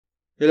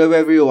Hello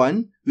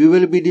everyone, we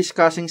will be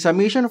discussing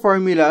summation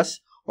formulas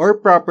or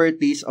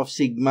properties of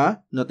sigma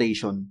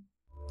notation.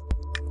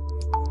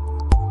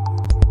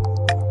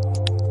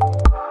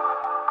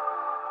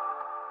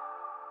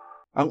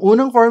 Ang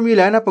unang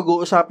formula na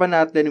pag-uusapan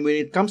natin when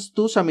it comes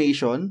to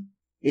summation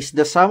is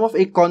the sum of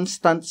a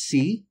constant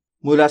c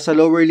mula sa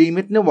lower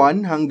limit ni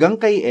 1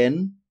 hanggang kay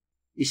n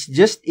is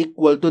just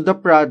equal to the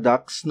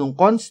products ng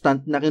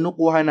constant na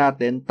kinukuha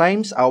natin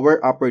times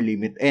our upper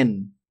limit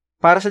n.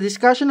 Para sa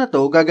discussion na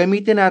to,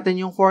 gagamitin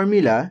natin yung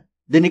formula,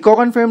 then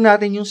i-confirm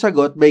natin yung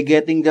sagot by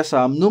getting the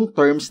sum nung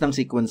terms ng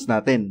sequence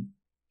natin.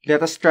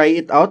 Let us try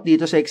it out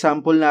dito sa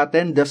example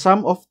natin, the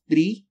sum of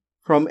 3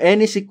 from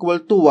n is equal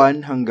to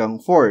 1 hanggang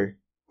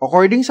 4.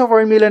 According sa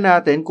formula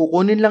natin,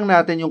 kukunin lang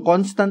natin yung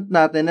constant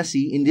natin na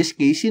c, in this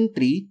case yung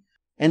 3,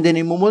 and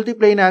then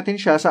i-multiply natin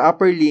siya sa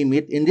upper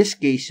limit, in this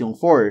case yung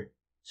 4.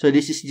 So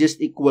this is just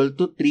equal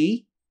to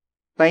 3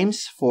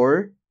 times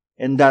 4,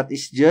 and that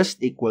is just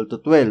equal to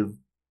 12.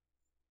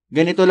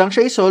 Ganito lang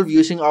siya i-solve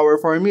using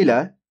our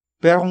formula,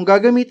 pero kung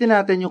gagamitin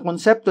natin yung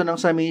konsepto ng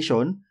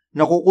summation,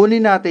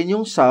 nakukunin natin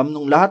yung sum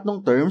ng lahat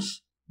ng terms,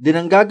 din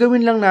ang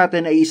gagawin lang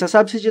natin ay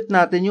isa-substitute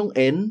natin yung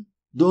n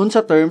doon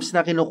sa terms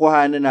na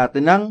kinukuhanan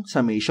natin ng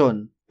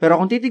summation. Pero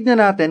kung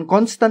titignan natin,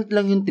 constant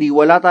lang yung 3,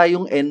 wala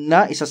tayong n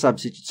na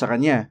isa-substitute sa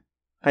kanya.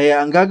 Kaya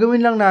ang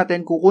gagawin lang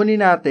natin,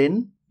 kukunin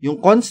natin yung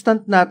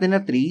constant natin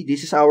na 3,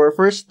 this is our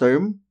first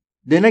term.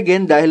 Then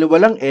again, dahil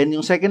walang n,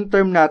 yung second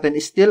term natin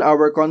is still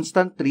our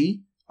constant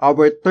 3,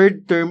 our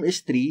third term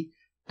is 3,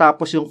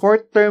 tapos yung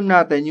fourth term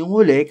natin, yung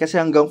huli, kasi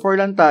hanggang 4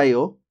 lang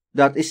tayo,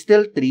 that is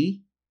still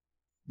 3.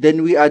 Then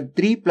we add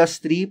 3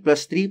 plus 3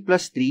 plus 3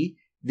 plus 3,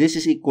 this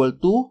is equal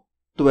to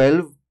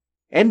 12,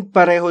 and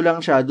pareho lang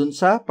siya dun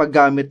sa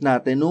paggamit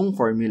natin ng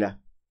formula.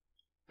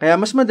 Kaya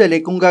mas madali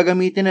kung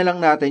gagamitin na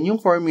lang natin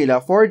yung formula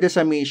for the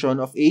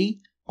summation of a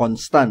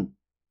constant.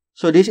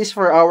 So this is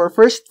for our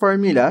first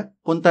formula.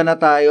 Punta na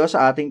tayo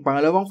sa ating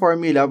pangalawang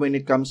formula when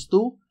it comes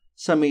to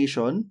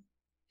summation.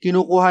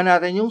 Kinukuha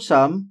natin yung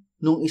sum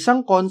nung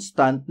isang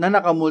constant na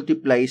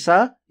nakamultiply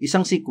sa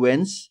isang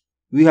sequence.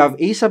 We have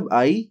a sub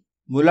I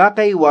mula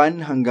kay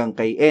 1 hanggang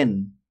kay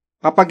n.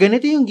 Kapag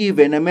ganito yung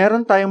given na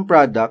meron tayong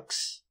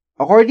products,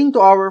 according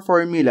to our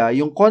formula,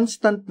 yung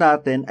constant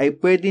natin ay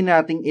pwede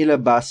nating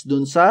ilabas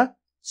dun sa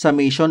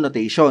summation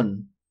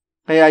notation.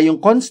 Kaya yung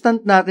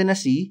constant natin na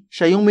c,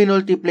 siya yung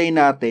minultiply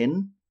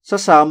natin sa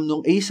sum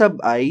nung a sub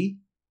I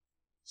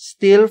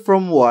still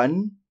from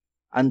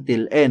 1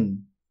 until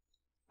n.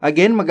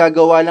 Again,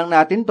 magagawa lang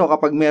natin to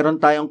kapag meron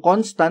tayong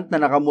constant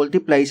na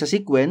nakamultiply sa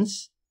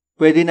sequence.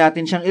 Pwede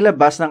natin siyang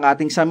ilabas ng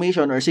ating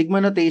summation or sigma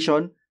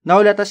notation.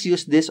 Now, let us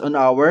use this on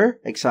our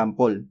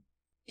example.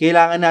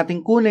 Kailangan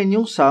natin kunin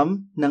yung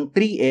sum ng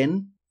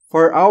 3n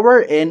for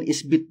our n is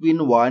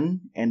between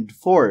 1 and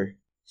 4.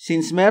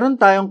 Since meron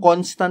tayong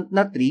constant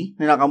na 3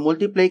 na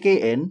nakamultiply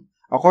kay n,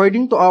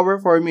 according to our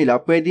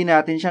formula, pwede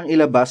natin siyang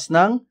ilabas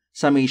ng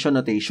summation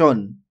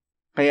notation.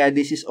 Kaya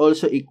this is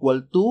also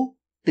equal to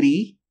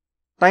 3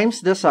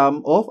 times the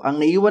sum of, ang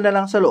naiwan na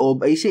lang sa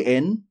loob ay si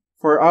n,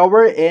 for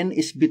our n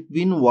is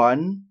between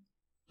 1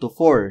 to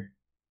 4.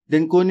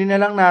 Then kunin na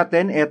lang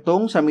natin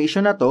etong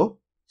summation na to.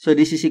 So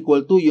this is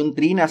equal to, yung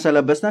 3 nasa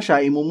labas na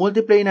siya,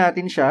 imumultiply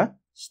natin siya,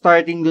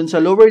 starting dun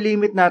sa lower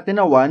limit natin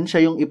na 1,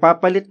 siya yung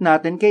ipapalit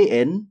natin kay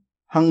n,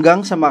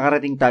 hanggang sa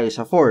makarating tayo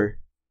sa 4.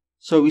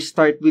 So we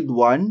start with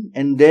 1,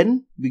 and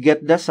then we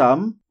get the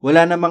sum.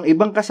 Wala namang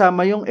ibang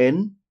kasama yung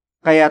n,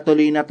 kaya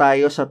tuloy na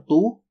tayo sa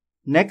 2.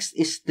 Next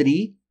is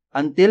 3,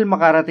 until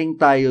makarating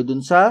tayo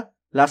dun sa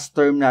last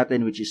term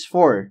natin which is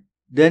 4.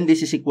 Then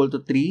this is equal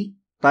to 3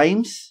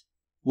 times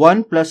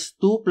 1 plus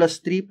 2 plus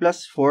 3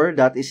 plus 4,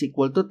 that is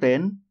equal to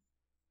 10.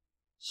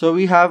 So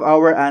we have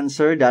our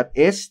answer, that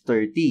is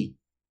 30.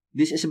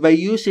 This is by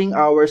using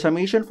our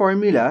summation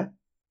formula.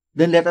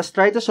 Then let us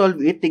try to solve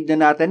it.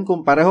 Tignan natin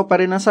kung pareho pa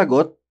rin ang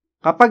sagot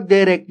kapag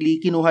directly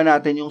kinuha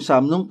natin yung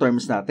sum ng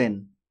terms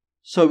natin.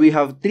 So we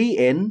have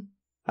 3n.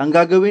 Ang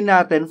gagawin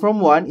natin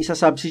from 1,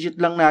 isa-substitute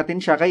lang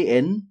natin siya kay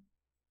n.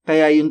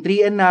 Kaya yung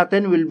 3n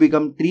natin will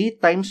become 3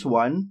 times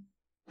 1.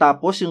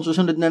 Tapos yung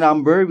susunod na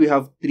number, we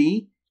have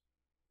 3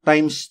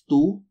 times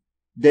 2.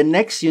 Then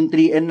next, yung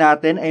 3n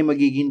natin ay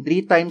magiging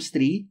 3 times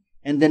 3.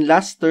 And then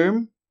last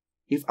term,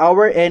 if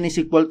our n is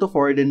equal to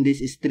 4, then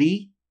this is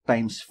 3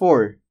 times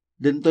 4.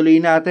 Then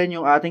tuloy natin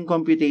yung ating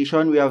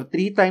computation. We have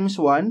 3 times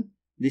 1.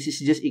 This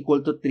is just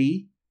equal to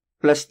 3.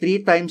 Plus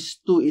 3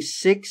 times 2 is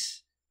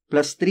 6.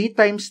 Plus 3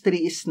 times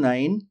 3 is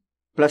 9.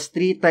 Plus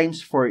 3 times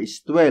 4 is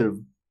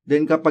 12.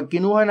 Then kapag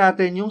kinuha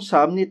natin yung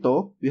sum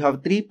nito, we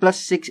have 3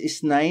 plus 6 is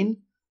 9,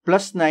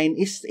 plus 9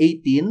 is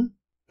 18,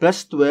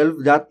 plus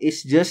 12, that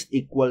is just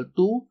equal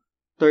to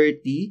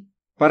 30.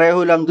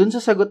 Pareho lang dun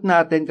sa sagot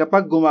natin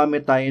kapag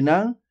gumamit tayo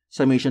ng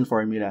summation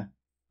formula.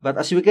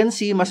 But as we can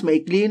see, mas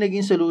maikli yung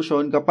naging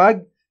solution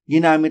kapag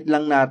ginamit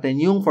lang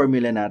natin yung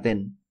formula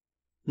natin.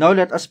 Now,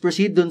 let us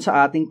proceed dun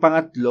sa ating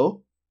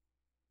pangatlo.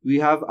 We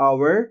have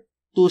our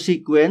two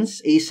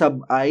sequence, A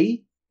sub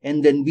I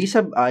and then B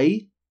sub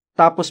I.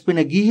 tapos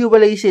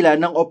pinaghihiwalay sila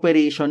ng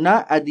operation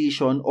na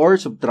addition or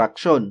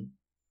subtraction.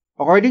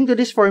 According to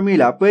this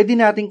formula, pwede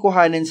natin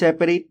kuhanin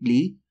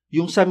separately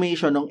yung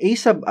summation ng a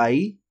sub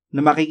I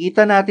na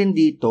makikita natin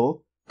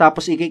dito,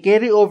 tapos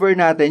i-carry over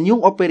natin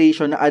yung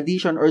operation na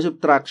addition or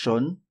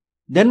subtraction,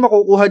 then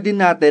makukuha din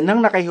natin ng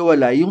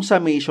nakahiwalay yung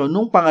summation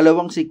ng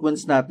pangalawang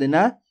sequence natin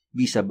na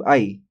b sub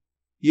I.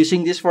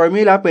 Using this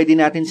formula, pwede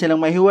natin silang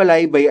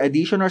mahiwalay by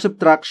addition or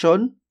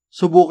subtraction.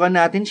 Subukan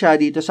natin siya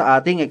dito sa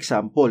ating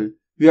example.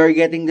 We are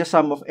getting the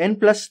sum of n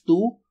plus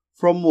 2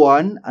 from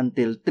 1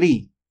 until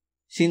 3.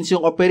 Since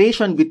yung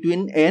operation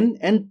between n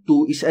and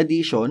 2 is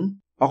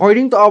addition,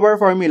 according to our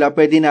formula,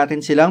 pwede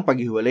natin silang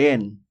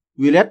paghiwalayin.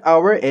 We let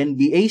our n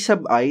be a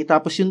sub I,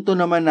 tapos yung 2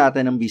 naman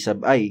natin ang b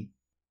sub I.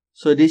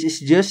 So this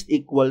is just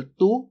equal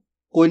to,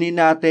 kunin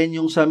natin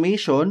yung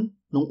summation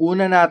nung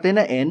una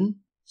natin na n,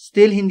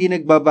 still hindi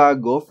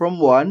nagbabago from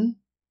 1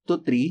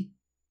 to 3.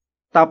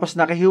 Tapos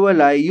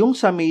nakahiwalay yung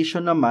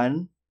summation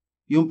naman,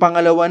 yung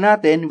pangalawa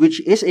natin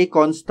which is a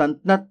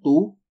constant na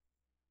 2.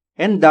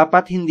 And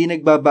dapat hindi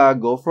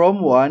nagbabago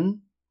from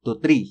 1 to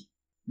 3.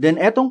 Then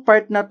etong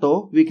part na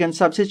to, we can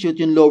substitute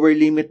yung lower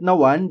limit na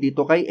 1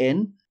 dito kay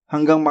n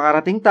hanggang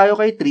makarating tayo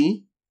kay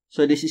 3.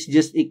 So this is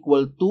just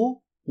equal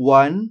to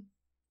 1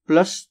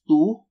 plus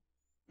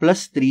 2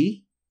 plus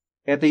 3.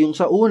 Ito yung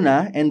sa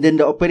una, and then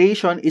the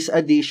operation is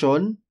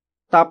addition.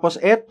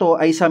 Tapos ito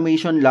ay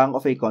summation lang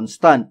of a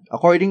constant.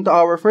 According to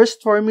our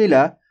first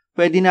formula,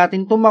 pwede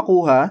natin ito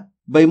makuha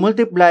by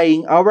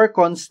multiplying our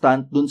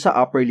constant dun sa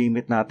upper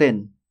limit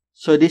natin.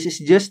 So this is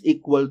just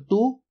equal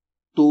to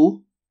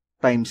 2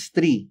 times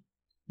 3.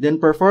 Then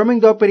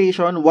performing the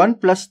operation,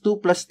 1 plus 2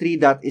 plus 3,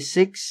 that is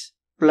 6,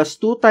 plus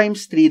 2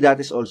 times 3,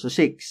 that is also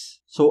 6.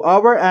 So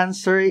our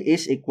answer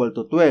is equal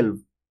to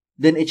 12.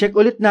 Then i-check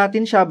ulit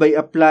natin siya by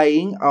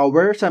applying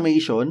our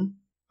summation.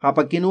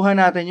 Kapag kinuha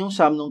natin yung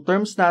sum ng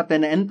terms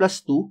natin na n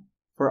plus 2,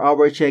 for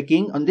our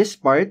checking on this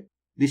part,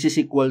 this is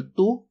equal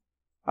to,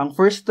 ang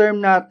first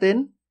term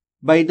natin,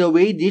 by the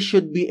way, this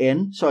should be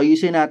n, so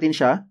ayusin natin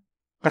siya,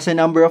 kasi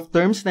number of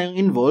terms na yung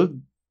involved.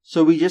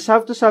 So we just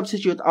have to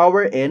substitute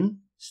our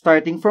n,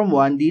 starting from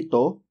 1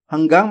 dito,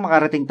 hanggang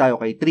makarating tayo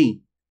kay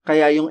 3.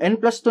 Kaya yung n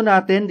plus 2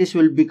 natin, this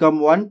will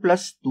become 1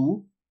 plus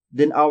 2,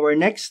 then our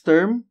next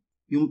term,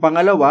 yung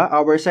pangalawa,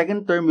 our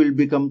second term will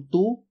become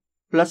 2,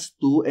 plus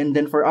 2, and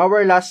then for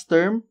our last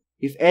term,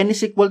 if n is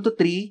equal to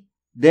 3,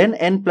 then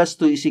n plus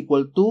 2 is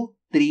equal to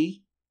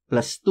 3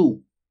 plus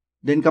 2.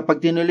 Then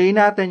kapag tinuloy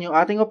natin yung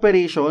ating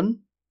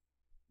operation,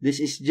 this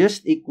is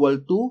just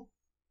equal to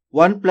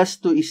 1 plus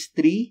 2 is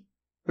 3,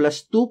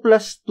 plus 2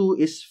 plus 2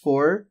 is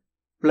 4,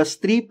 plus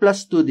 3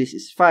 plus 2, this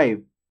is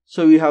 5.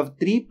 So we have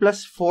 3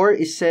 plus 4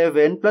 is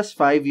 7, plus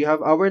 5, you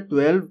have our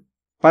 12.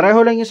 Pareho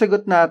lang yung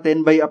sagot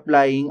natin by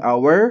applying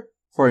our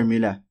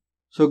formula.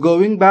 So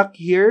going back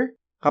here,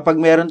 kapag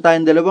meron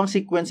tayong dalawang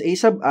sequence A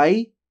sub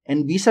I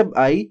and B sub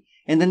I,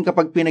 and then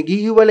kapag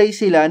pinaghihiwalay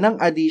sila ng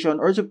addition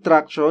or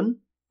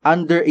subtraction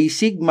under a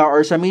sigma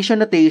or summation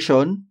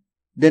notation,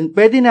 then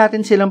pwede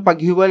natin silang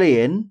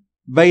paghiwalayin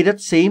by that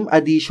same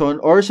addition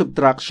or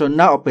subtraction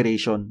na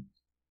operation.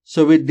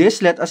 So with this,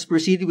 let us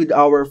proceed with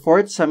our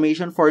fourth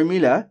summation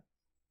formula.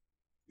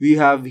 We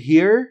have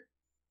here,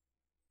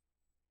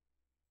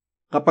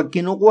 kapag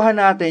kinukuha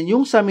natin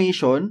yung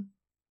summation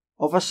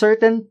of a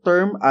certain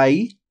term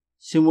I,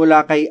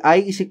 simula kay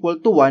I is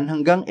equal to 1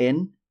 hanggang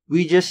n,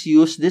 we just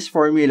use this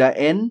formula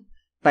n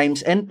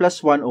times n plus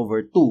 1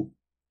 over 2.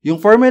 Yung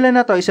formula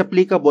na to is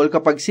applicable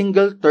kapag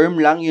single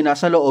term lang yung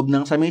nasa loob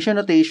ng summation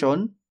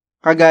notation,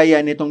 kagaya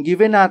nitong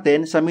given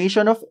natin,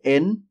 summation of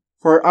n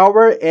for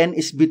our n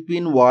is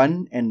between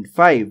 1 and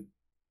 5.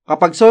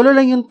 Kapag solo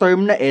lang yung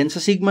term na n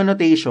sa sigma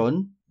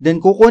notation,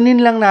 then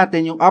kukunin lang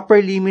natin yung upper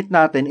limit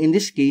natin, in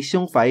this case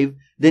yung 5,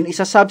 then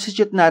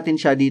isa-substitute natin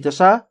siya dito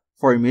sa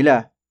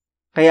formula.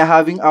 Kaya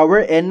having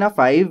our n na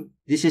 5,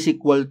 this is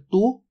equal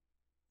to,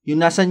 yung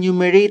nasa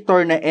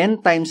numerator na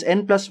n times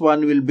n plus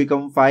 1 will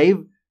become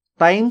 5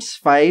 times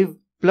 5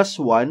 plus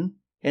 1,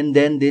 and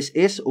then this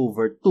is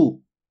over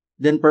 2.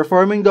 Then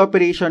performing the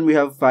operation, we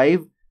have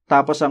 5,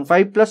 tapos ang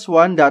 5 plus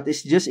 1, that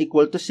is just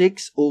equal to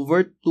 6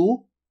 over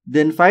 2.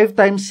 Then 5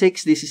 times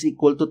 6, this is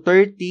equal to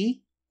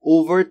 30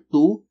 over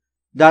 2,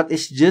 that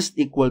is just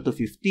equal to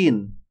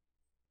 15.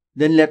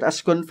 Then let us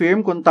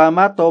confirm kung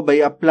tama to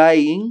by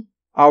applying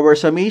our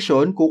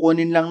summation.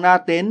 Kukunin lang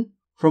natin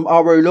from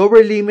our lower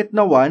limit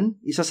na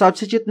 1,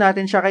 isa-substitute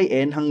natin siya kay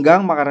n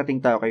hanggang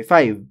makarating tayo kay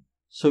 5.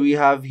 So we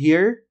have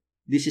here,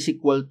 this is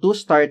equal to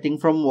starting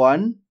from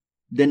 1,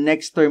 the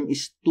next term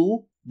is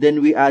 2,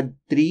 then we add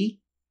 3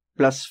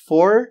 plus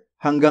 4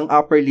 hanggang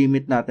upper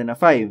limit natin na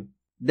 5.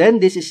 Then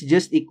this is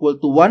just equal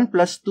to 1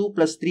 plus 2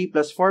 plus 3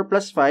 plus 4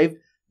 plus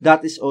 5,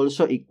 that is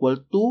also equal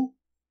to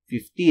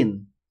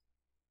 15.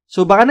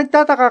 So baka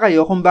nagtataka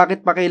kayo kung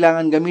bakit pa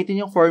kailangan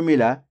gamitin yung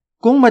formula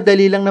kung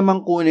madali lang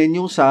naman kunin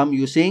yung sum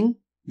using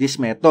this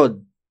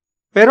method.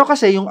 Pero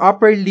kasi yung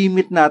upper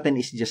limit natin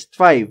is just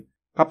 5.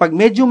 Kapag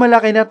medyo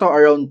malaki na to,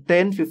 around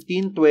 10,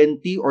 15,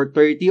 20, or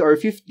 30, or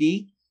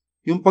 50,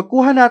 yung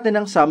pagkuha natin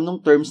ng sum ng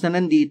terms na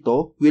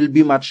nandito will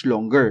be much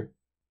longer.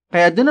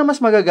 Kaya doon na mas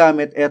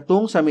magagamit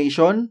etong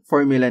summation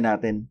formula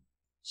natin.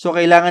 So,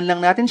 kailangan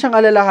lang natin siyang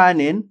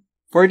alalahanin.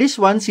 For this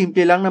one,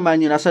 simple lang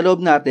naman yung nasa loob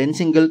natin,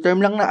 single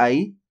term lang na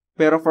I.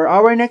 Pero for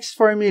our next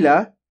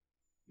formula,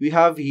 we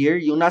have here,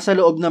 yung nasa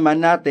loob naman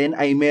natin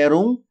ay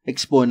merong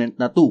exponent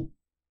na 2.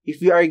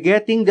 If we are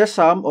getting the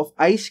sum of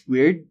I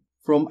squared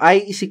from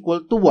I is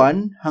equal to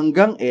 1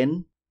 hanggang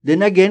n,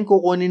 then again,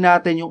 kukunin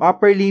natin yung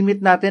upper limit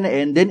natin na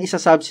n, then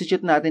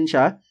isa-substitute natin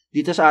siya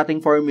dito sa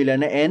ating formula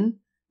na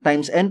n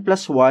times n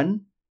plus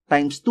 1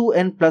 times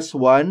 2n plus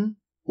 1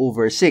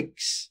 over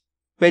 6.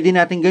 Pwede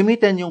natin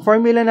gamitin yung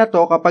formula na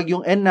to kapag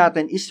yung n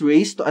natin is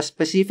raised to a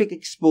specific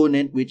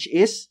exponent which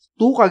is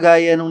 2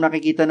 kagaya nung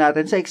nakikita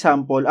natin sa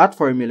example at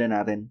formula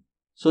natin.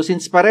 So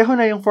since pareho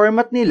na yung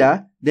format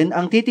nila, then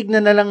ang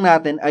titignan na lang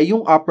natin ay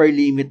yung upper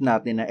limit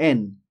natin na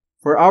n.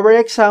 For our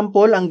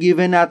example, ang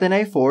given natin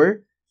ay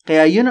 4,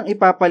 kaya yun ang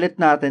ipapalit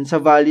natin sa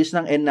values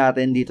ng n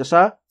natin dito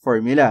sa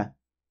formula.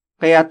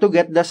 Kaya to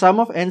get the sum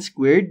of n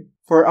squared,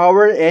 for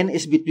our n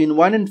is between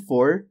 1 and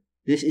 4,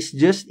 this is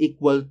just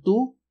equal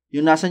to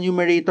yung nasa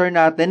numerator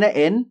natin na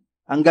n,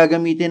 ang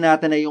gagamitin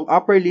natin ay yung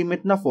upper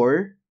limit na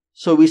 4.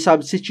 So we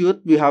substitute,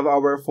 we have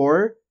our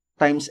 4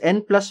 times n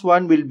plus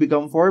 1 will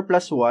become 4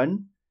 plus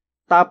 1.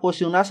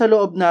 Tapos yung nasa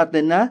loob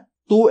natin na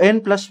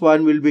 2n plus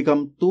 1 will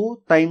become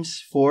 2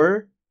 times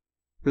 4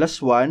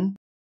 plus 1.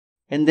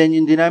 And then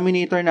yung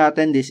denominator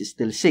natin, this is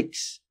still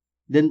 6.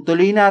 Then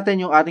tuloy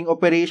natin yung ating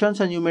operation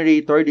sa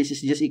numerator, this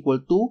is just equal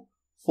to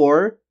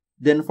 4.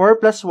 Then 4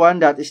 plus 1,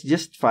 that is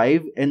just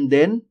 5. And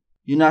then,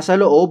 yung nasa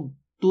loob,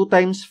 2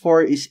 times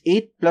 4 is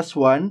 8 plus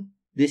 1.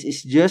 This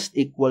is just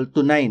equal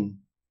to 9.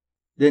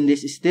 Then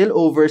this is still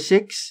over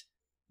 6.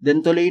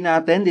 Then tuloy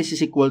natin, this is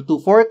equal to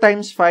 4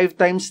 times 5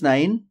 times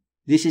 9.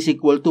 This is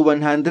equal to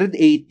 180.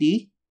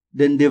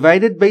 Then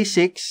divided by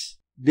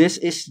 6, this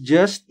is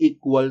just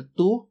equal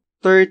to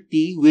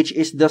 30, which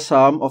is the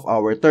sum of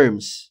our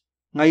terms.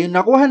 Ngayon,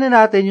 nakuha na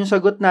natin yung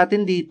sagot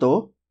natin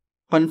dito.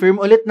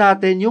 Confirm ulit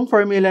natin yung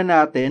formula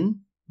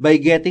natin by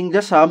getting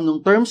the sum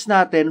ng terms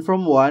natin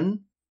from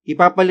 1.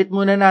 Ipapalit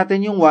muna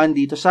natin yung 1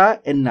 dito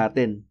sa n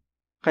natin.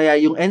 Kaya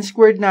yung n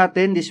squared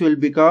natin, this will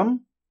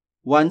become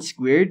 1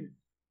 squared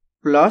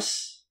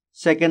plus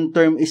second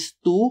term is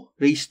 2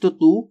 raised to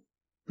 2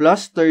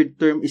 plus third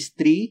term is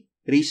 3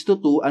 raised to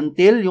 2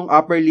 until yung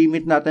upper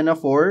limit natin na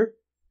 4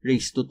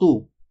 raised to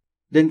 2.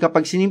 Then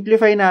kapag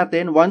sinimplify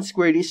natin, 1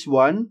 squared is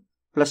 1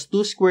 plus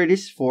 2 squared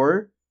is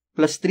 4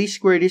 plus 3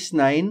 squared is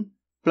 9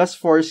 plus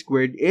 4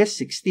 squared is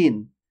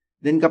 16.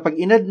 Then kapag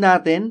inad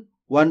natin,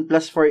 1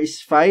 plus 4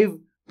 is 5,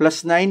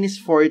 plus 9 is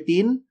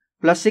 14,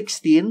 plus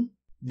 16,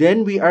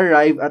 then we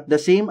arrive at the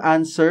same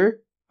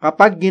answer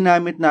kapag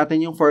ginamit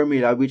natin yung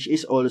formula which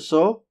is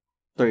also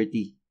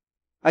 30.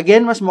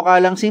 Again, mas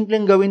mukha lang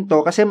simpleng gawin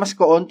to kasi mas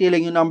kaunti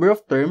lang yung number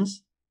of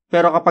terms,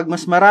 pero kapag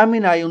mas marami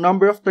na yung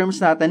number of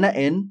terms natin na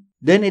n,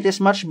 then it is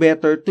much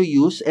better to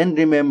use and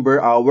remember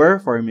our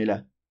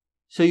formula.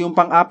 So, yung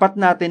pang-apat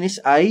natin is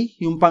I,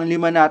 yung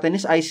pang-5 natin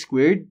is I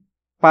squared.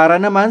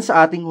 Para naman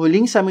sa ating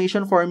huling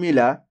summation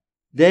formula,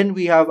 then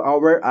we have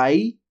our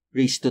I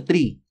raised to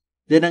 3.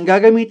 Then, ang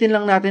gagamitin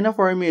lang natin na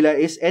formula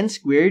is n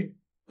squared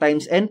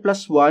times n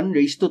plus 1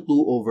 raised to 2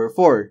 over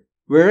 4.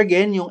 Where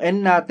again, yung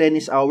n natin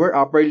is our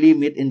upper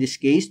limit. In this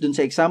case, dun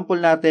sa example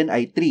natin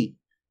ay 3.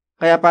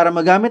 Kaya para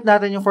magamit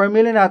natin yung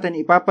formula natin,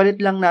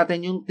 ipapalit lang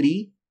natin yung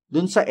 3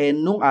 dun sa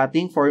n nung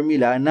ating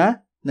formula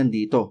na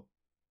nandito.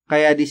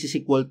 Kaya this is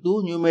equal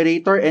to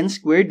numerator n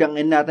squared, ang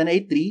n natin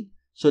ay 3.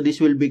 So this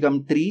will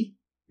become 3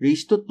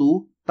 raised to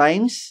 2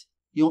 times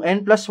yung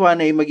n plus 1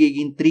 ay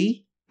magiging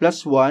 3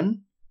 plus 1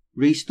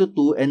 raised to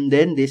 2 and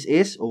then this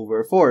is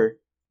over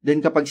 4.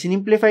 Then kapag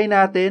sinimplify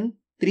natin,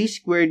 3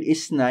 squared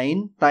is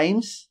 9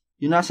 times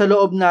yung nasa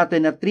loob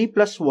natin na 3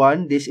 plus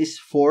 1, this is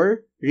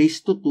 4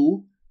 raised to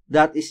 2.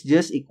 That is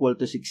just equal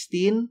to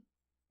 16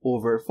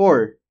 over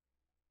 4.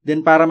 Then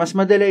para mas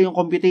madali yung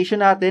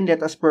computation natin, let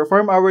us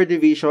perform our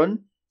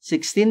division.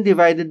 16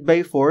 divided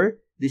by 4,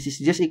 this is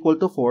just equal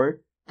to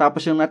 4.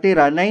 Tapos yung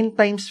natira, 9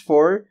 times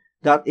 4,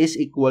 that is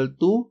equal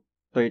to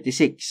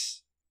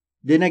 36.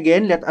 Then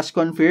again, let us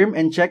confirm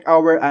and check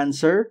our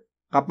answer.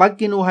 Kapag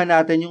kinuha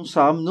natin yung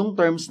sum nung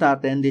terms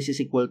natin, this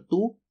is equal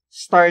to,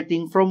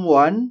 starting from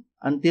 1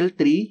 until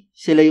 3,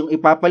 sila yung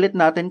ipapalit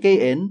natin kay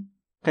n.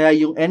 Kaya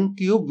yung n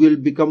cube will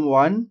become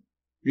 1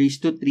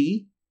 raised to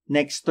 3.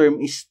 Next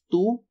term is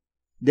 2.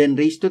 Then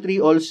raised to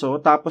 3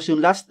 also. Tapos yung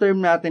last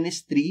term natin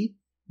is 3.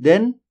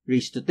 Then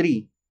raised to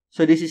 3.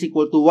 So this is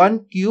equal to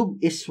 1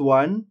 cube is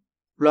 1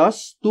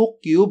 plus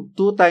 2 cube.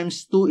 2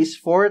 times 2 is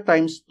 4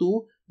 times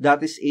 2.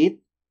 That is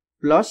 8.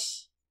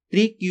 Plus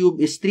 3 cube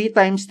is 3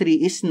 times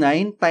 3 is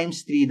 9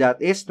 times 3.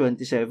 That is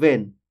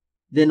 27.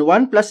 Then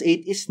 1 plus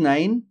 8 is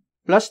 9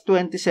 plus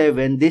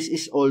 27. This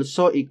is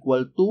also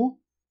equal to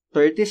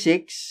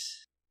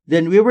 36.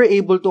 Then we were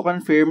able to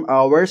confirm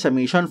our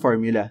summation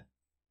formula.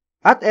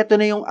 At eto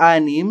na yung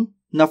 6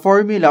 na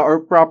formula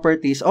or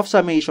properties of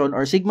summation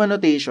or sigma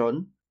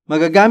notation.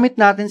 Magagamit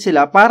natin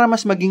sila para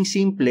mas maging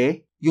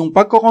simple yung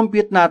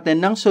pagko-compute natin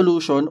ng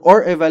solution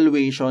or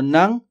evaluation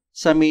ng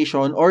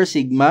summation or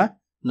sigma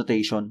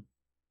notation.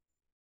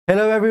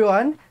 Hello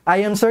everyone!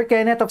 I am Sir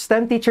Kenneth of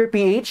STEM Teacher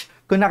PH.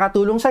 Kung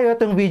nakatulong sa'yo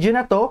itong video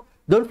na to,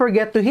 don't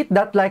forget to hit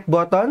that like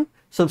button,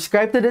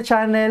 subscribe to the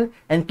channel,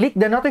 and click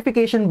the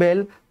notification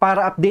bell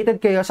para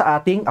updated kayo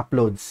sa ating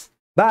uploads.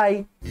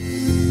 Bye!